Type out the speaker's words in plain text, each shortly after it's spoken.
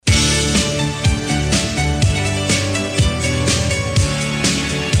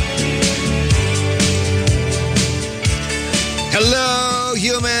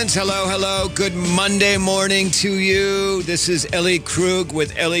friends. Hello, hello. Good Monday morning to you. This is Ellie Krug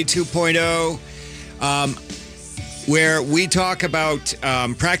with Ellie 2.0, where we talk about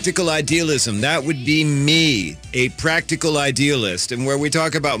practical idealism. That would be me, a practical idealist, and where we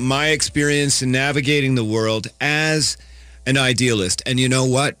talk about my experience in navigating the world as an idealist. And you know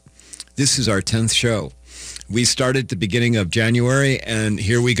what? This is our 10th show. We started at the beginning of January, and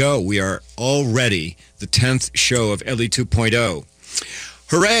here we go. We are already the 10th show of Ellie 2.0.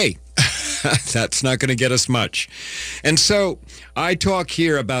 Hooray! That's not going to get us much. And so I talk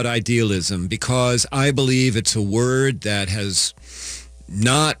here about idealism because I believe it's a word that it's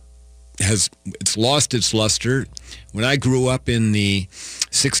lost its luster. When I grew up in the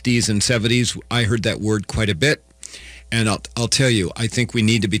 60s and 70s, I heard that word quite a bit. And I'll tell you, I think we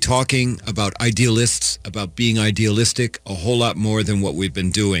need to be talking about idealists, about being idealistic a whole lot more than what we've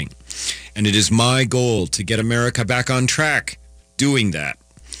been doing. And it is my goal to get America back on track doing that.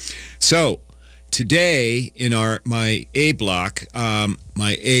 So today in my A block,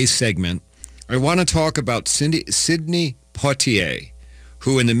 my A segment, I want to talk about Sidney Poitier,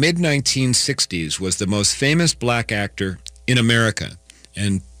 who in the mid-1960s was the most famous black actor in America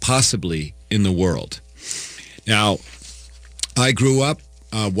and possibly in the world. Now, I grew up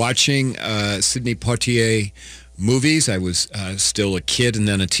watching Sidney Poitier movies. I was still a kid and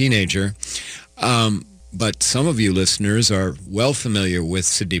then a teenager. But some of you listeners are well familiar with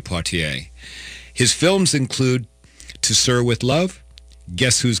Sidney Poitier. His films include To Sir with Love,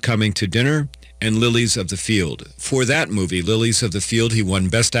 Guess Who's Coming to Dinner, and Lilies of the Field. For that movie, Lilies of the Field, he won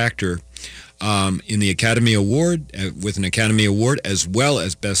Best Actor in the Academy Award, with an Academy Award, as well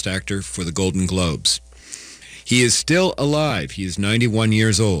as Best Actor for the Golden Globes. He is still alive. He is 91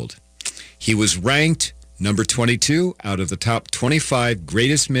 years old. He was ranked number 22 out of the top 25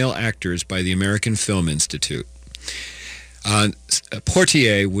 greatest male actors by the American Film Institute.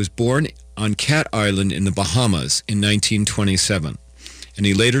 Poitier was born on Cat Island in the Bahamas in 1927, and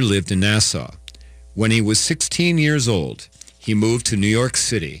he later lived in Nassau. When he was 16 years old, he moved to New York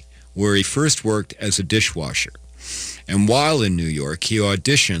City, where he first worked as a dishwasher. And while in New York, he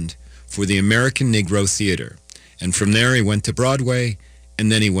auditioned for the American Negro Theater. And from there, he went to Broadway,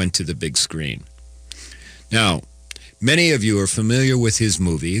 and then he went to the big screen. Now, many of you are familiar with his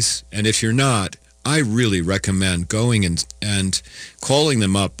movies, and if you're not, I really recommend going and calling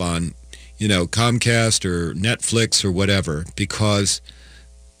them up on, Comcast or Netflix or whatever, because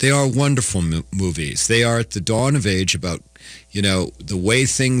they are wonderful movies. They are at the dawn of age about, the way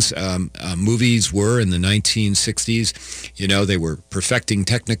things, movies were in the 1960s. They were perfecting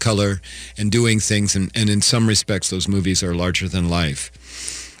Technicolor and doing things, and in some respects, those movies are larger than life.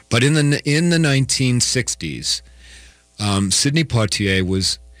 But in the 1960s, Sidney Poitier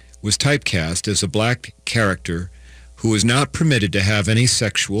was typecast as a black character who was not permitted to have any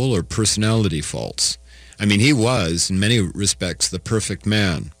sexual or personality faults. I mean, he was, in many respects, the perfect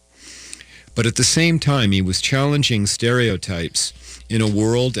man. But at the same time, he was challenging stereotypes in a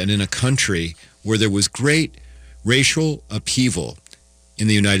world and in a country where there was great racial upheaval in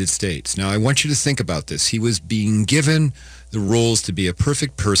the United States. Now, I want you to think about this. He was being given the roles to be a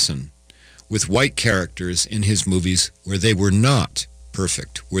perfect person with white characters in his movies where they were not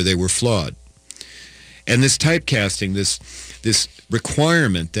perfect, where they were flawed. And this typecasting, this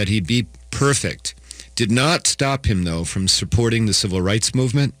requirement that he be perfect, did not stop him, though, from supporting the civil rights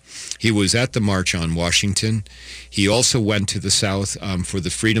movement. He was at the March on Washington. He also went to the South for the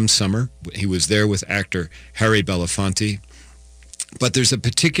Freedom Summer. He was there with actor Harry Belafonte. But there's a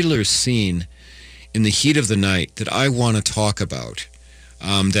particular scene in the heat of the night that I want to talk about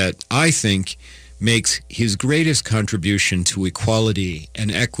that I think makes his greatest contribution to equality and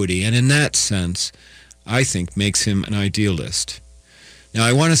equity, and in that sense, I think makes him an idealist. Now,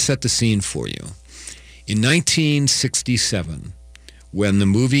 I want to set the scene for you. In 1967, when the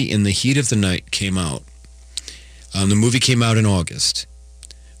movie In the Heat of the Night came out, the movie came out in August.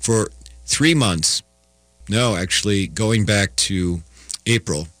 For 3 months, actually going back to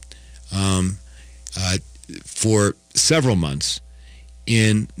April, for several months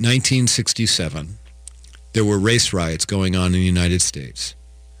in 1967, there were race riots going on in the United States.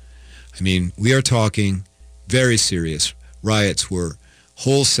 I mean, we are talking very serious riots where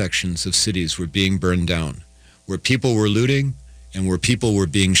whole sections of cities were being burned down, where people were looting and where people were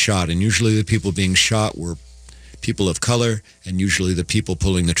being shot. And usually the people being shot were people of color, and usually the people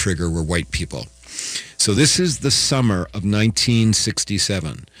pulling the trigger were white people. So this is the summer of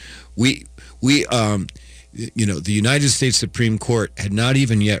 1967. The United States Supreme Court had not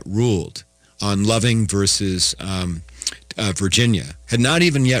even yet ruled on Loving versus Virginia, had not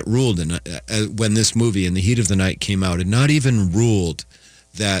even yet ruled when this movie In the Heat of the Night came out, had not even ruled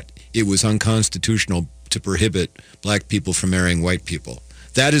that it was unconstitutional to prohibit black people from marrying white people.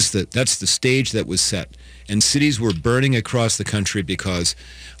 That's the stage that was set. And cities were burning across the country because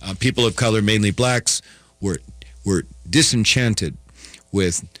people of color, mainly blacks, were disenchanted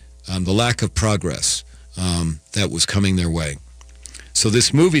with the lack of progress that was coming their way. So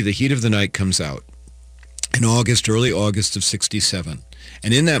this movie, The Heat of the Night, comes out in early August of 1967.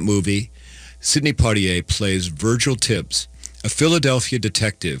 And in that movie, Sidney Poitier plays Virgil Tibbs, a Philadelphia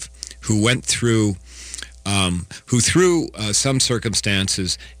detective who went through, through some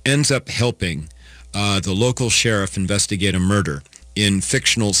circumstances, ends up helping the local sheriff investigate a murder in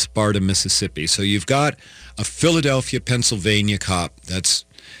fictional Sparta, Mississippi. So you've got a Philadelphia, Pennsylvania cop, that's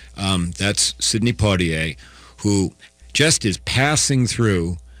Sidney Poitier, who just is passing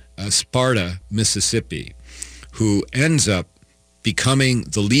through Sparta, Mississippi, who ends up becoming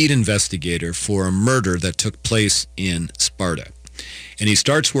the lead investigator for a murder that took place in Sparta. And he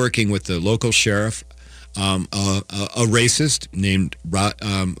starts working with the local sheriff, a racist named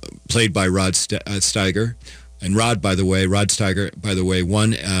played by Rod Steiger. And Rod Steiger, by the way,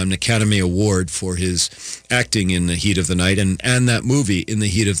 won an Academy Award for his acting in The Heat of the Night, and that movie, In the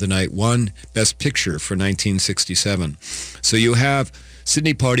Heat of the Night, won Best Picture for 1967. So you have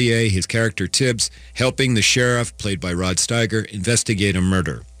Sidney Poitier, his character Tibbs, helping the sheriff, played by Rod Steiger, investigate a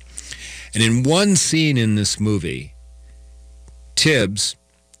murder. And in one scene in this movie, Tibbs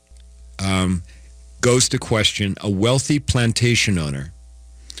goes to question a wealthy plantation owner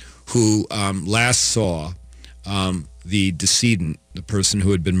who last saw the decedent, the person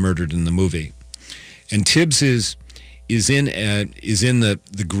who had been murdered in the movie. And Tibbs is in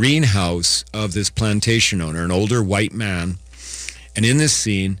the greenhouse of this plantation owner, an older white man. And in this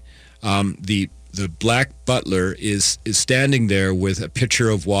scene, the black butler is standing there with a pitcher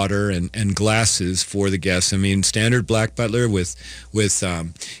of water and glasses for the guests. I mean, standard black butler with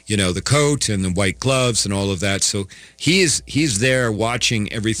the coat and the white gloves and all of that. So he's there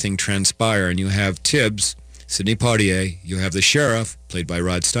watching everything transpire. And you have Tibbs, Sidney Poitier, you have the sheriff, played by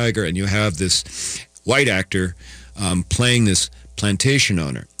Rod Steiger, and you have this white actor playing this plantation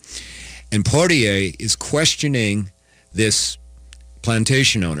owner. And Poitier is questioning this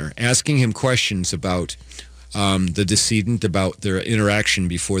plantation owner, asking him questions about the decedent, about their interaction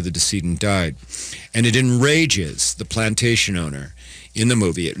before the decedent died. And it enrages the plantation owner in the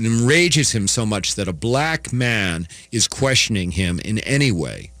movie. It enrages him so much that a black man is questioning him in any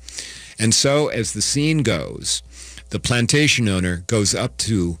way. And so as the scene goes, the plantation owner goes up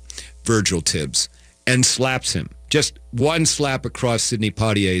to Virgil Tibbs and slaps him. Just one slap across Sidney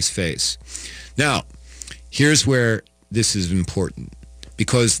Poitier's face. Now, here's where this is important,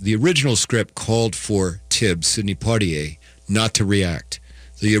 because the original script called for Tibbs, Sidney Poitier, not to react.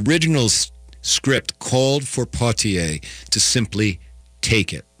 The original script called for Poitier to simply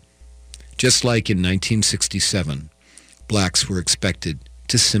take it. Just like in 1967, blacks were expected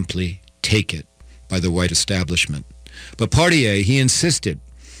to simply take it by the white establishment. But Poitier, he insisted,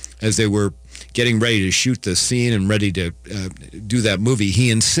 as they were getting ready to shoot the scene and ready to do that movie, he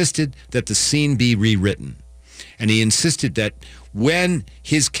insisted that the scene be rewritten. And he insisted that when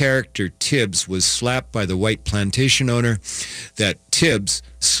his character Tibbs was slapped by the white plantation owner, that Tibbs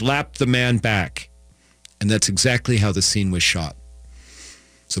slapped the man back. And that's exactly how the scene was shot.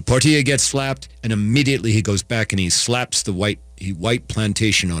 So Poitier gets slapped, and immediately he goes back and he slaps the white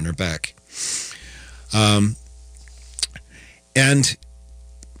plantation owner back. And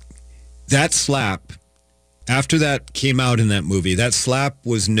that slap, after that came out in that movie, that slap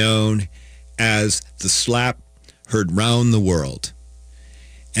was known as the slap heard round the world.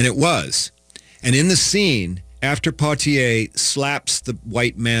 And it was. And in the scene, after Poitier slaps the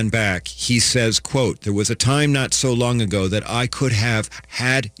white man back, he says, quote, "There was a time not so long ago that I could have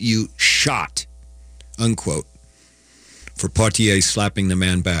had you shot," unquote, for Poitier slapping the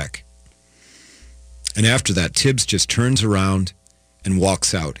man back. And after that, Tibbs just turns around and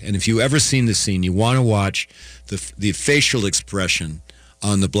walks out. And if you ever seen the scene, you want to watch the facial expression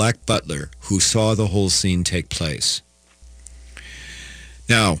on the black butler who saw the whole scene take place.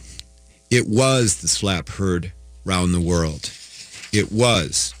 Now, it was the slap heard round the world. It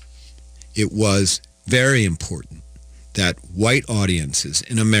was very important that white audiences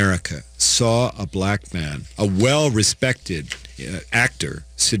in America saw a black man, a well-respected actor,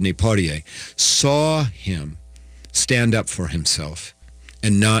 Sidney Poitier, saw him stand up for himself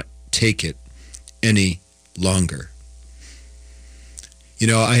and not take it any longer. You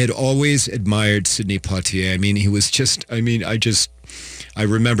know, I had always admired Sidney Poitier. I mean, he was just, I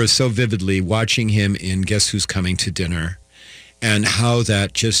remember so vividly watching him in Guess Who's Coming to Dinner, and how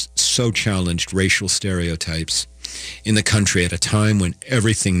that just so challenged racial stereotypes. in the country at a time when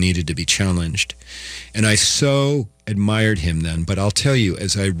everything needed to be challenged. And I so admired him then. But I'll tell you,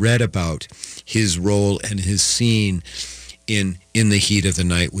 as I read about his role and his scene in the heat of the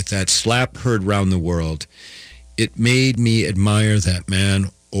night with that slap heard round the world, it made me admire that man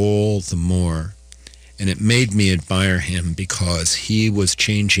all the more. And it made me admire him because he was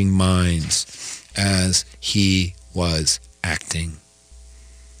changing minds as he was acting.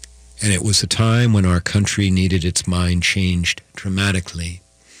 And it was a time when our country needed its mind changed dramatically.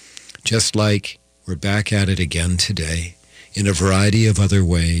 Just like we're back at it again today in a variety of other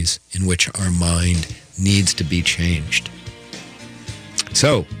ways in which our mind needs to be changed.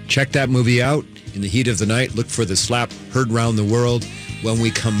 So, check that movie out. In the heat of the night, look for the slap heard round the world. When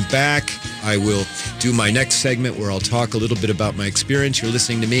we come back, I will do my next segment where I'll talk a little bit about my experience. You're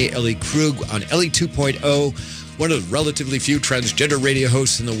listening to me, Ellie Krug, on Ellie 2.0, one of the relatively few transgender radio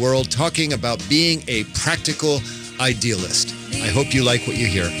hosts in the world, talking about being a practical idealist. I hope you like what you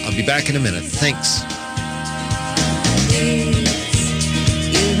hear. I'll be back in a minute. Thanks.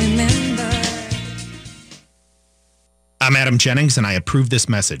 I'm Adam Jennings, and I approve this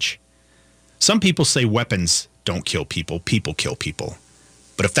message. Some people say weapons don't kill people, people kill people.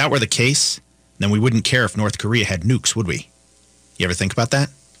 But if that were the case, then we wouldn't care if North Korea had nukes, would we? You ever think about that?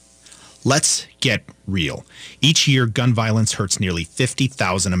 Let's get real. Each year, gun violence hurts nearly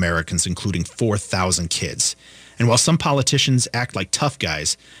 50,000 Americans, including 4,000 kids. And while some politicians act like tough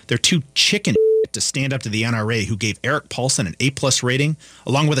guys, they're too chicken to stand up to the NRA, who gave Eric Paulson an A+ rating,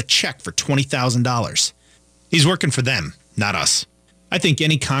 along with a check for $20,000. He's working for them, not us. I think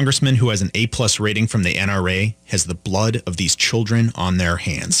any congressman who has an A+ rating from the NRA has the blood of these children on their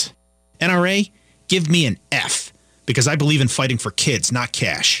hands. NRA, give me an F, because I believe in fighting for kids, not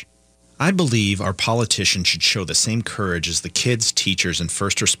cash. I believe our politicians should show the same courage as the kids, teachers, and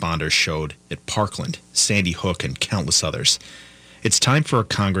first responders showed at Parkland, Sandy Hook, and countless others. It's time for a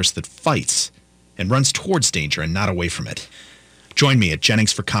Congress that fights and runs towards danger and not away from it. Join me at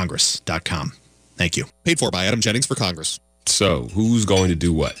JenningsForCongress.com. Thank you. Paid for by Adam Jennings for Congress. So, who's going to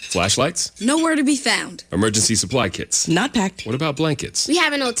do what? Flashlights? Nowhere to be found. Emergency supply kits? Not packed. What about blankets? We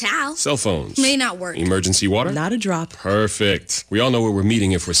have no towels. Cell phones? May not work. Emergency water? Not a drop. Perfect. We all know where we're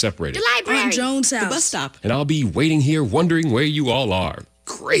meeting if we're separated. The library. On Jones' house. The bus stop. And I'll be waiting here wondering where you all are.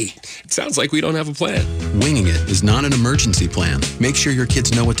 Great. It sounds like we don't have a plan. Winging it is not an emergency plan. Make sure your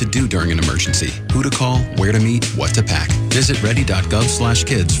kids know what to do during an emergency. Who to call, where to meet, what to pack. Visit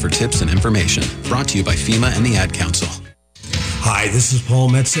ready.gov/kids for tips and information. Brought to you by FEMA and the Ad Council. Hi, this is Paul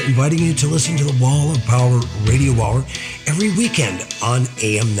Metza inviting you to listen to the Wall of Power Radio Hour every weekend on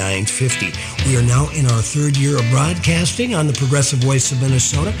AM 950. We are now in our third year of broadcasting on the Progressive Voice of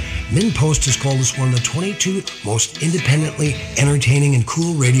Minnesota. MinnPost has called us one of the 22 most independently entertaining and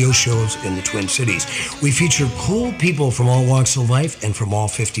cool radio shows in the Twin Cities. We feature cool people from all walks of life and from all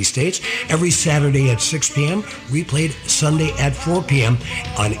 50 states every Saturday at 6 p.m., replayed Sunday at 4 p.m.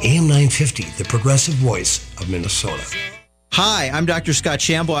 on AM 950, the Progressive Voice of Minnesota. Hi, I'm Dr. Scott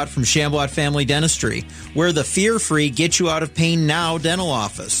Shamblot from Shamblot Family Dentistry. We're the fear-free, get-you-out-of-pain-now dental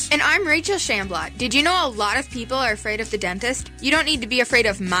office. And I'm Rachel Shamblot. Did you know a lot of people are afraid of the dentist? You don't need to be afraid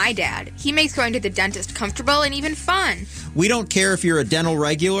of my dad. He makes going to the dentist comfortable and even fun. We don't care if you're a dental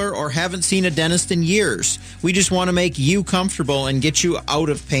regular or haven't seen a dentist in years. We just want to make you comfortable and get you out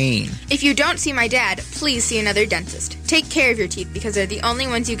of pain. If you don't see my dad, please see another dentist. Take care of your teeth because they're the only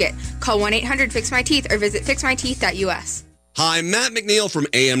ones you get. Call 1-800-FIX-MY-TEETH or visit fixmyteeth.us. Hi, Matt McNeil from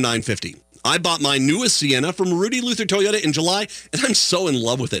AM 950. I bought my newest Sienna from Rudy Luther Toyota in July, and I'm so in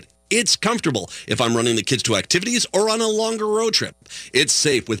love with it. It's comfortable if I'm running the kids to activities or on a longer road trip. It's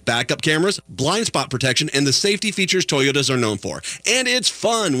safe with backup cameras, blind spot protection, and the safety features Toyotas are known for. And it's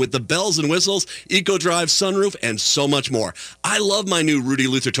fun with the bells and whistles, eco-drive, sunroof, and so much more. I love my new Rudy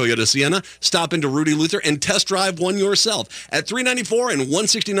Luther Toyota Sienna. Stop into Rudy Luther and test drive one yourself at 394 and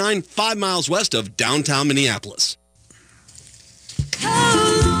 169, 5 miles west of downtown Minneapolis. How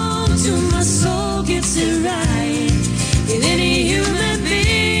long till my soul gets it right? Will any human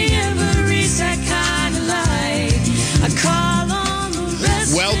being ever reach that kind of light? I call on the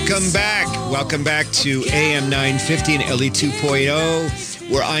rest. Welcome back to AM 950 and Ellie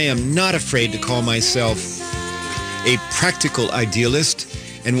 2.0, where I am not afraid to call myself a practical idealist,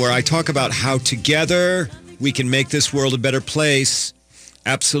 and where I talk about how together we can make this world a better place.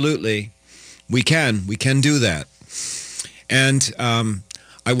 Absolutely. We can do that. And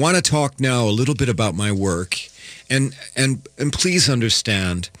I want to talk now a little bit about my work. And please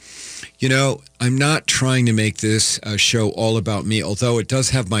understand, You know, I'm not trying to make this show all about me, although it does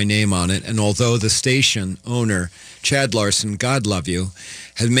have my name on it, and although the station owner, Chad Larson, God love you,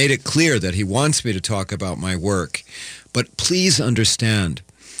 has made it clear that he wants me to talk about my work. But please understand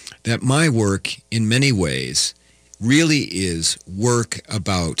that my work, in many ways, really is work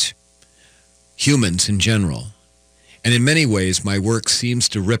about humans in general. And in many ways, my work seems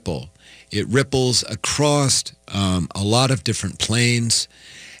to ripple. It ripples across a lot of different planes,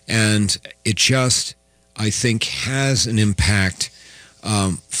 and it just, I think, has an impact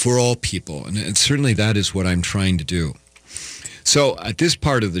for all people. And certainly that is what I'm trying to do. So at this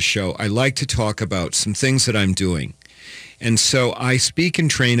part of the show, I like to talk about some things that I'm doing. And so I speak and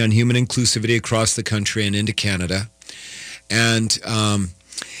train on human inclusivity across the country and into Canada. And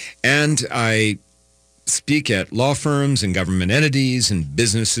I speak at law firms and government entities and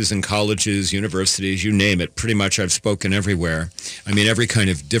businesses and colleges, universities, you name it. Pretty much I've spoken everywhere. I mean, every kind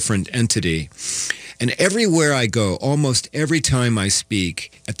of different entity. And everywhere I go, almost every time I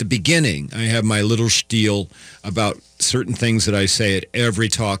speak, at the beginning, I have my little spiel about certain things that I say at every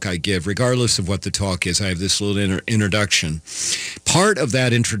talk I give, regardless of what the talk is. I have this little introduction. Part of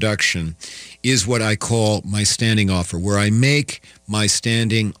that introduction is what I call my standing offer, where I make my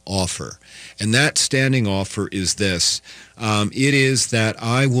standing offer. And that standing offer is this. It is that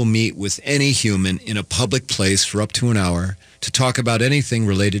I will meet with any human in a public place for up to an hour to talk about anything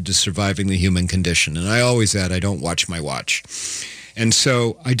related to surviving the human condition. And I always add, I don't watch my watch. And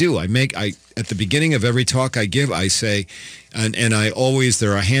so I do. At the beginning of every talk I give, I say, and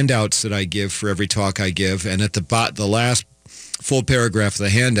there are handouts that I give for every talk I give. And at the last full paragraph of the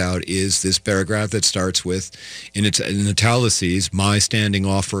handout is this paragraph that starts with, in italics, my standing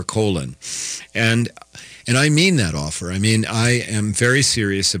offer, : And I mean that offer. I mean, I am very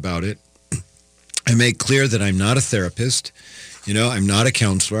serious about it. I make clear that I'm not a therapist. You know, I'm not a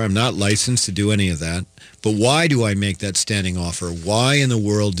counselor. I'm not licensed to do any of that. But why do I make that standing offer? Why in the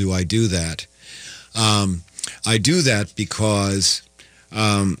world do I do that? I do that because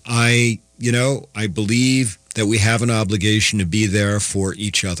I believe that we have an obligation to be there for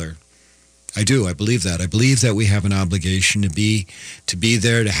each other. I do. I believe that. I believe that we have an obligation to be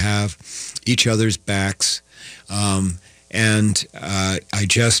there, to have each other's backs. And I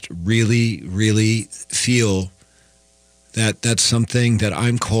just really, really feel that that's something that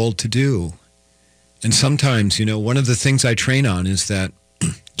I'm called to do. And sometimes, you know, one of the things I train on is that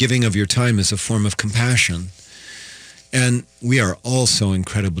giving of your time is a form of compassion. And we are all so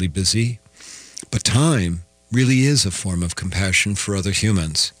incredibly busy, but time really is a form of compassion for other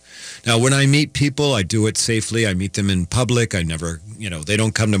humans. Now, when I meet people, I do it safely. I meet them in public. I never, they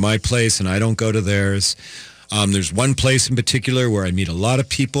don't come to my place and I don't go to theirs. There's one place in particular where I meet a lot of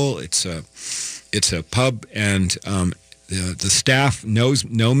people. It's a pub, and the staff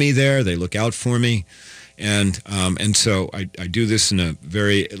know me there. They look out for me, and so I do this in a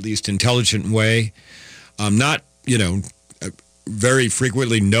very, at least, intelligent way. Not, very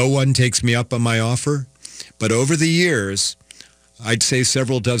frequently no one takes me up on my offer, but over the years, I'd say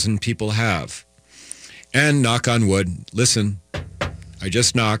several dozen people have. And knock on wood, listen, I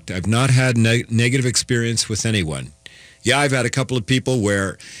just knocked. I've not had negative experience with anyone. Yeah, I've had a couple of people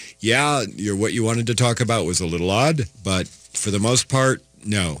where, what you wanted to talk about was a little odd, but for the most part,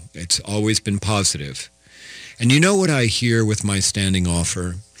 no, it's always been positive. And you know what I hear with my standing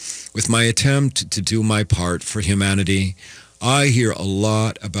offer, with my attempt to do my part for humanity? I hear a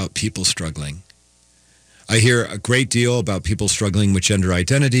lot about people struggling. I hear a great deal about people struggling with gender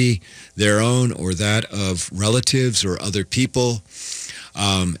identity, their own or that of relatives or other people.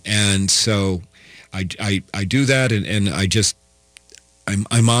 And so I do that, and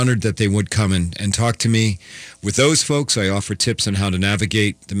I'm honored that they would come and talk to me. With those folks, I offer tips on how to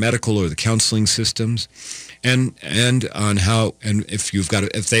navigate the medical or the counseling systems, and on how, and if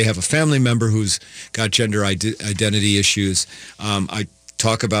they have a family member who's got gender identity issues, I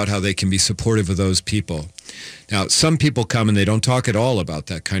talk about how they can be supportive of those people. Now, some people come and they don't talk at all about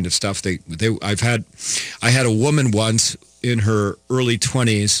that kind of stuff. I had a woman once in her early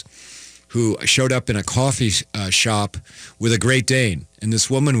 20s who showed up in a coffee shop with a Great Dane. And this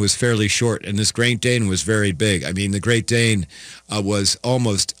woman was fairly short, and this Great Dane was very big. I mean, the Great Dane was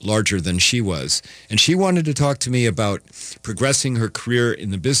almost larger than she was. And she wanted to talk to me about progressing her career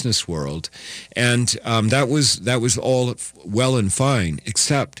in the business world. And that was all well and fine,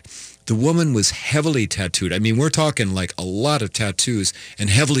 except the woman was heavily tattooed. I mean, we're talking like a lot of tattoos, and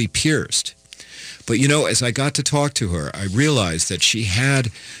heavily pierced. But, as I got to talk to her, I realized that she had,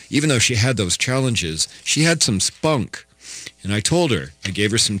 even though she had those challenges, she had some spunk. And I told her, I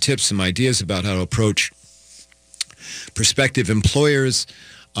gave her some tips, some ideas about how to approach prospective employers,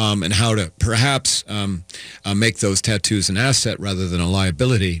 and how to perhaps make those tattoos an asset rather than a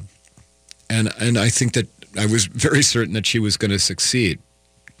liability. And I think that I was very certain that she was going to succeed.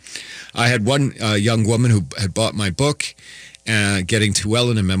 I had one young woman who had bought my book, Getting to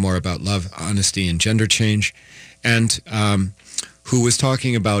Ellen, a memoir about love, honesty, and gender change, and who was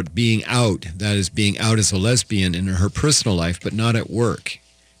talking about being out, that is, being out as a lesbian in her personal life, but not at work,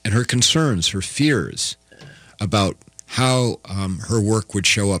 and her concerns, her fears about how her work would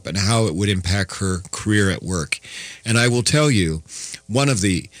show up and how it would impact her career at work. And I will tell you, one of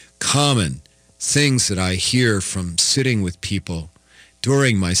the common things that I hear from sitting with people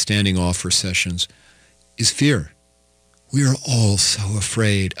during my standing offer sessions is fear. We are all so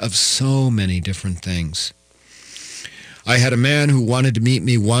afraid of so many different things. I had a man who wanted to meet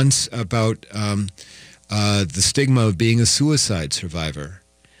me once about the stigma of being a suicide survivor.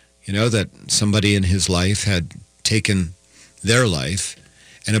 You know, that somebody in his life had taken their life,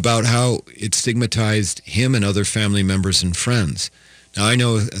 and about how it stigmatized him and other family members and friends. Now, I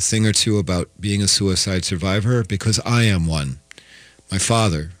know a thing or two about being a suicide survivor because I am one. My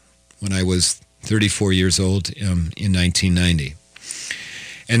father, when I was 34 years old in 1990.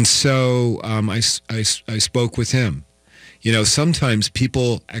 And so I spoke with him. You know, sometimes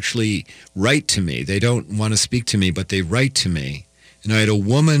people actually write to me. They don't want to speak to me, but they write to me. And I had a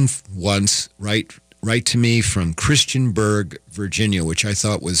woman once write to me from Christiansburg, Virginia, which I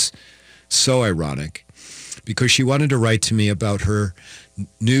thought was so ironic, because she wanted to write to me about her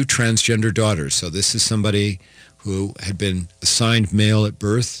new transgender daughter. So this is somebody who had been assigned male at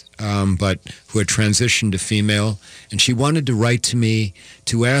birth, but who had transitioned to female. And she wanted to write to me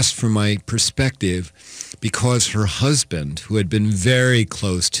to ask for my perspective because her husband, who had been very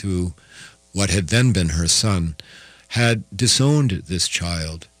close to what had then been her son, had disowned this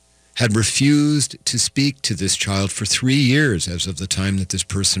child, had refused to speak to this child for 3 years as of the time that this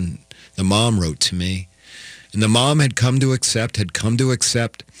person, the mom, wrote to me. And the mom had come to accept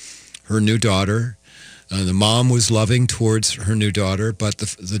her new daughter. The mom was loving towards her new daughter, but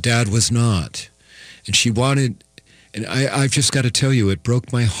the dad was not. And she wanted, and I've just got to tell you, it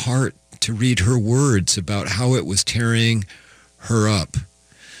broke my heart to read her words about how it was tearing her up.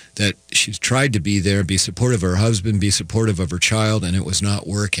 That she's tried to be there, be supportive of her husband, be supportive of her child, and it was not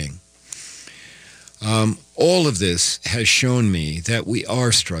working. All of this has shown me that we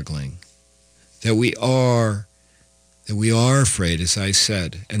are struggling, that we are afraid, as I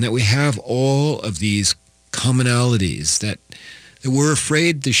said, and that we have all of these commonalities that we're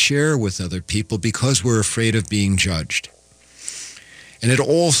afraid to share with other people because we're afraid of being judged. And it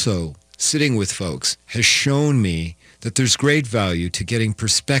also, sitting with folks, has shown me that there's great value to getting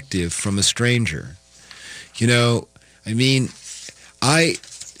perspective from a stranger. You know, I mean, I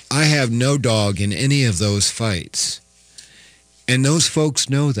have no dog in any of those fights. And those folks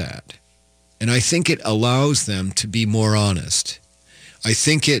know that. And I think it allows them to be more honest. I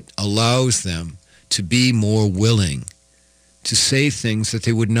think it allows them to be more willing to say things that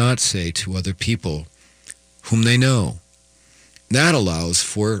they would not say to other people whom they know. That allows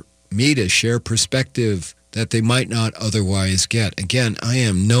for me to share perspective that they might not otherwise get. Again, I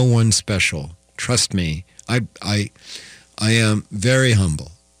am no one special. Trust me, I am very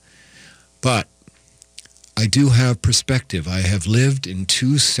humble. But I do have perspective. I have lived in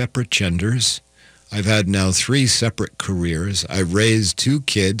 2 separate genders. I've had now 3 separate careers. I've raised 2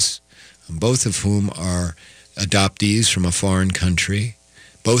 kids, both of whom are adoptees from a foreign country,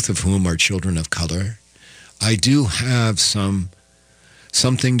 both of whom are children of color. I do have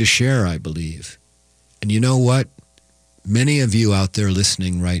something to share, I believe. And you know what? Many of you out there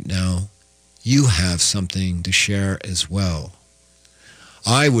listening right now, you have something to share as well.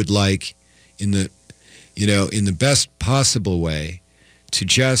 I would like, in the best possible way, to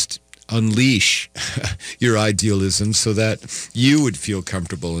just unleash your idealism so that you would feel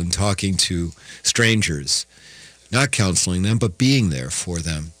comfortable in talking to strangers, not counseling them, but being there for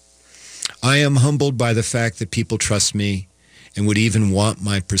them. I am humbled by the fact that people trust me and would even want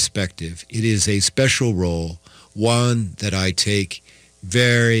my perspective. It is a special role, one that I take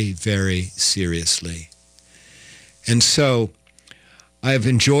very, very seriously. And so I've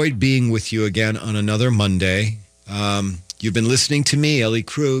enjoyed being with you again on another Monday. You've been listening to me, Ellie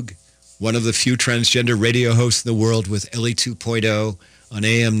Krug, one of the few transgender radio hosts in the world, with Ellie 2.0 on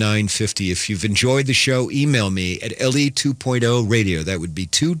AM 950. If you've enjoyed the show, email me at Ellie 2.0 radio. That would be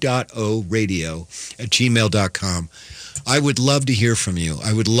 2.0 radio at gmail.com. I would love to hear from you.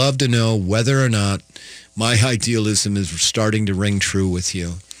 I would love to know whether or not my idealism is starting to ring true with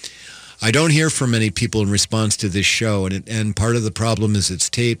you. I don't hear from many people in response to this show, and part of the problem is it's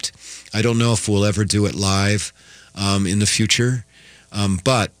taped. I don't know if we'll ever do it live in the future.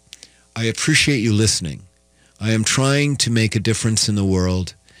 But I appreciate you listening. I am trying to make a difference in the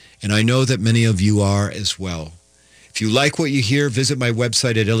world, and I know that many of you are as well. If you like what you hear, visit my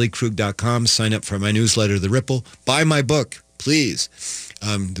website at elliekrug.com, sign up for my newsletter, The Ripple, buy my book, please.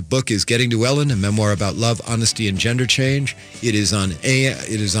 The book is Getting to Ellen, a memoir about love, honesty, and gender change. It is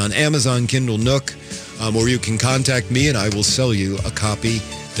on Amazon Kindle Nook, or you can contact me and I will sell you a copy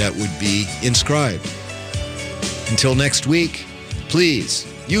that would be inscribed. Until next week, please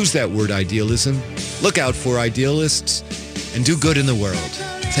use that word idealism. Look out for idealists and do good in the world.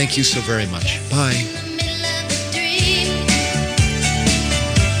 Thank you so very much. Bye.